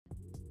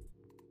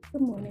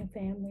Good morning,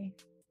 family.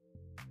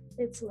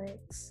 It's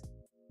Lex.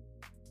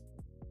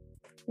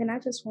 And I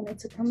just wanted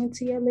to come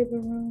into your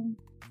living room,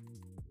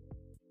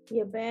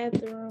 your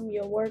bathroom,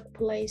 your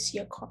workplace,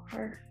 your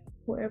car,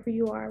 wherever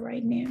you are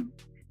right now.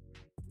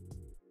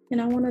 And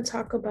I want to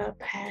talk about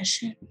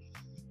passion,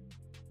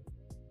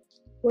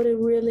 what it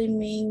really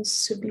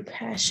means to be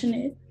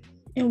passionate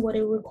and what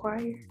it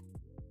requires.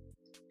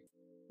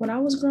 When I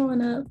was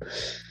growing up,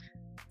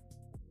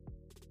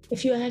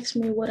 if you asked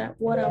me what I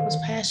was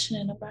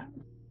passionate about,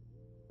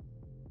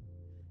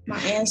 my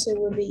answer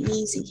would be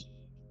easy.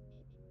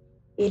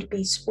 It'd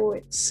be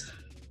sports.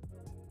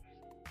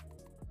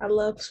 I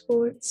love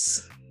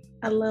sports.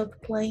 I love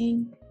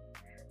playing.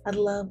 I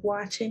love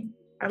watching.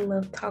 I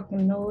love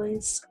talking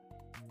noise.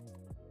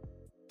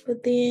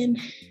 But then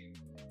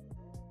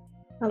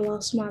I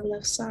lost my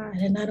left side,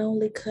 and not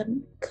only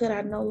could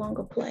I no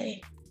longer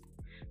play,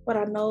 but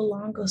I no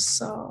longer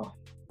saw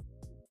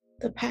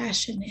the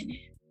passion in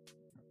it.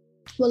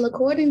 Well,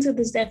 according to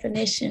this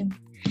definition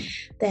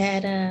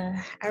that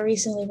I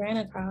recently ran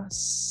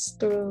across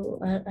through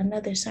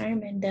another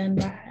sermon done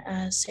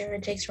by Sarah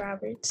Jakes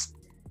Roberts,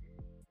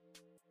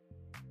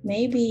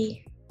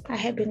 maybe I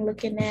have been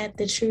looking at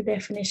the true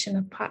definition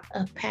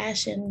of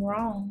passion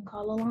wrong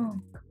all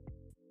along.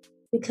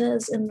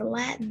 Because in the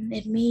Latin,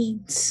 it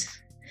means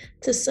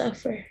to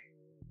suffer,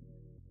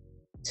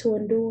 to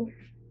endure.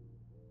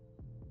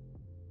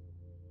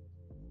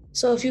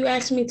 So if you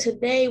ask me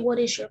today, what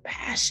is your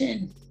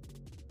passion?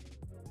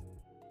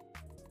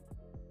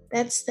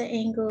 That's the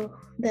angle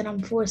that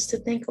I'm forced to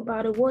think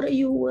about it. What are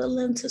you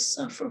willing to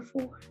suffer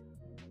for?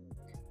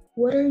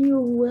 What are you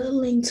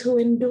willing to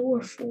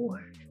endure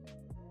for?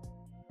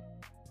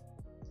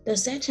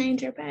 Does that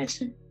change your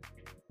passion?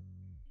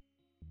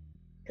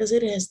 Because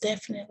it has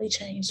definitely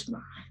changed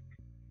mine.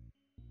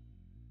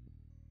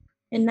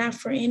 And not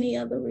for any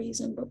other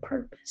reason but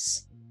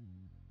purpose.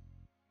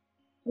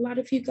 A lot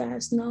of you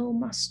guys know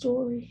my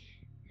story,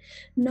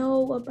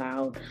 know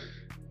about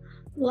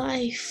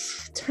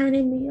life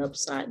turning me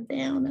upside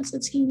down as a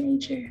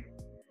teenager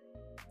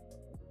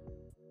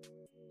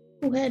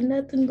who had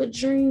nothing but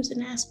dreams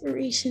and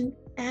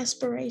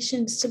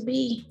aspirations to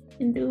be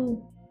and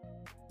do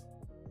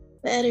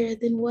better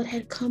than what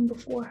had come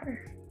before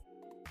her.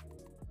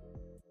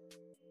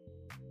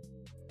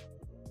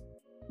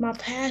 My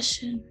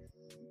passion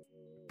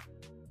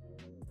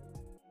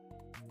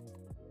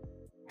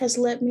has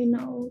let me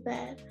know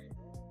that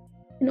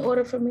in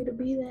order for me to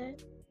be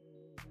that,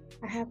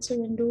 I have to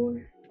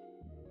endure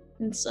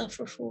and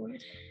suffer for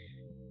it.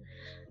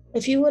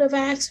 If you would have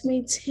asked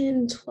me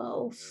 10,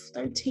 12,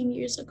 13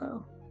 years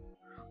ago,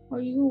 are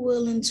you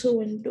willing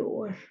to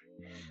endure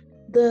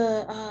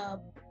the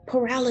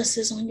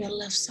paralysis on your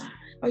left side?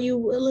 Are you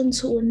willing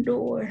to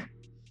endure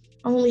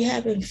only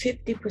having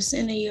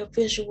 50% of your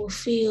visual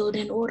field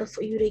in order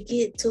for you to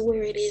get to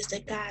where it is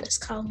that God is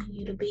calling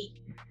you to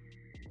be?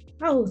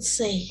 I would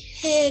say,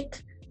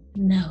 heck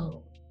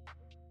no.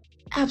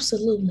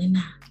 Absolutely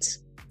not.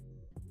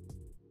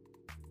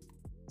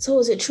 So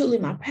is it truly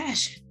my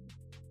passion?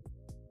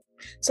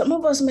 Some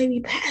of us may be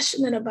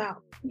passionate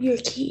about your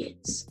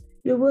kids.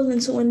 You're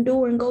willing to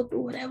endure and go through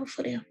whatever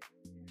for them.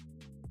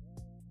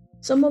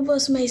 Some of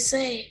us may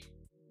say,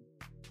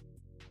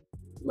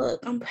 look,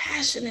 I'm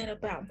passionate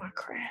about my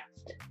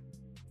craft.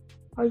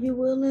 Are you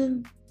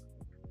willing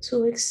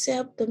to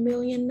accept the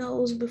million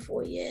no's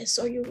before yes?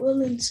 Are you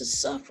willing to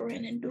suffer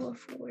and endure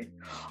for it?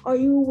 Are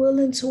you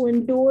willing to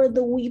endure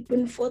the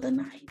weeping for the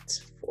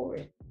night for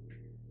it?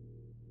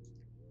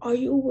 Are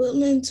you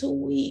willing to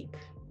weep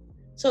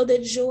so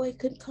that joy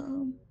could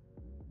come?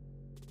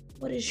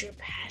 What is your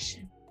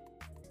passion?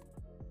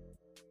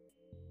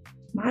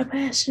 My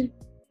passion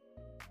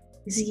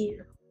is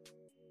you.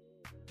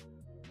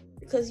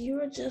 Because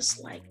you're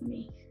just like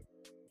me.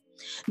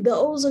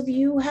 Those of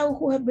you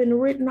who have been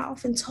written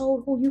off and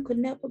told who you could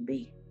never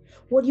be,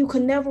 what you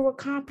could never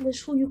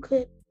accomplish, who you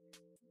could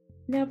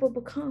never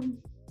become,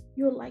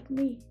 you're like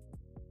me.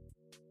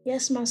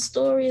 Yes, my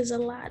story is a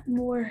lot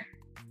more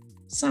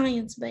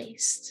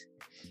science-based.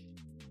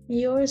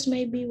 Yours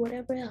may be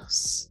whatever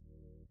else.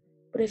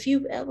 But if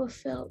you've ever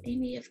felt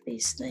any of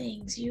these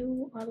things,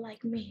 you are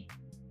like me.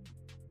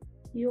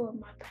 You are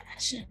my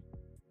passion.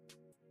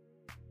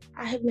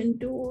 I have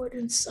endured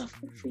and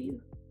suffered for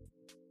you.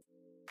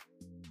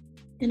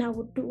 And I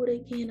will do it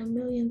again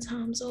 1,000,000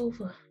 times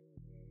over.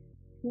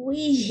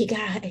 We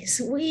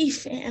guys, we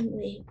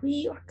family,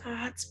 we are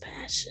God's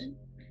passion.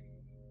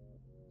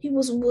 He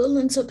was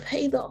willing to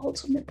pay the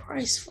ultimate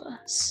price for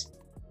us.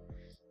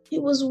 He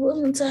was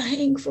willing to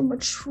hang from a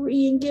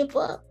tree and give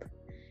up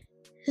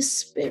his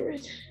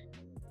spirit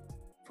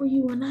for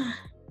you and I.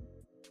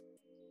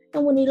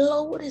 And when he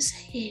lowered his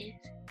head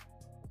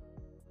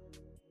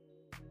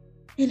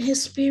and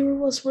his spirit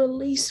was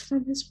released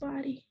from his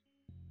body,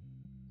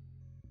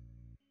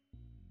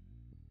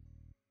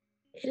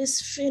 it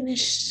is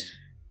finished,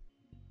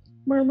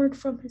 murmured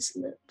from his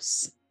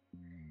lips.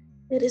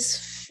 It is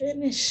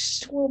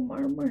finished will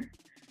murmur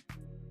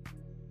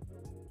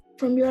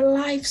from your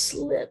life's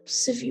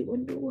lips if you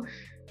endure.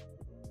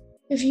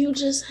 If you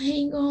just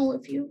hang on,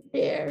 if you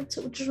dare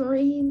to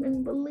dream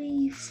and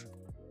believe,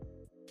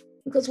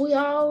 because we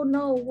all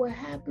know what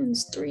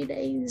happens 3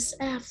 days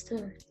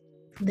after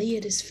the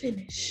it is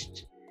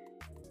finished.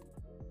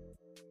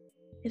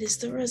 It is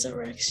the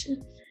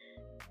resurrection.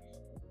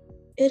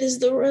 It is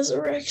the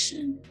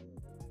resurrection.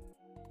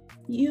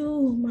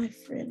 You, my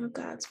friend, are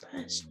God's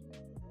passion.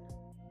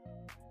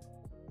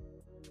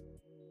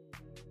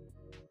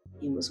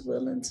 He was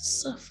willing to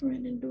suffer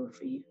and endure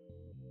for you.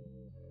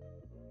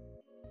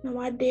 Now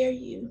I dare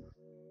you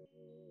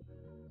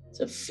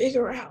to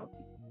figure out,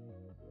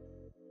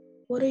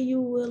 what are you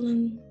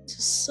willing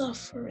to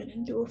suffer and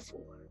endure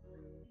for?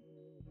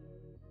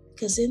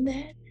 Because in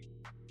that,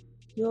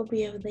 you'll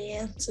be able to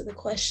answer the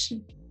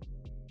question,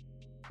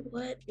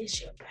 what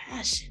is your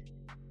passion?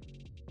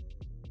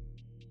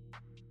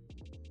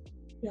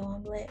 Yo,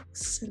 I'm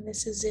Lex, and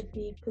this is If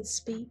He Could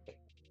Speak.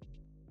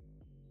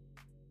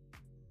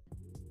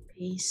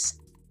 Peace.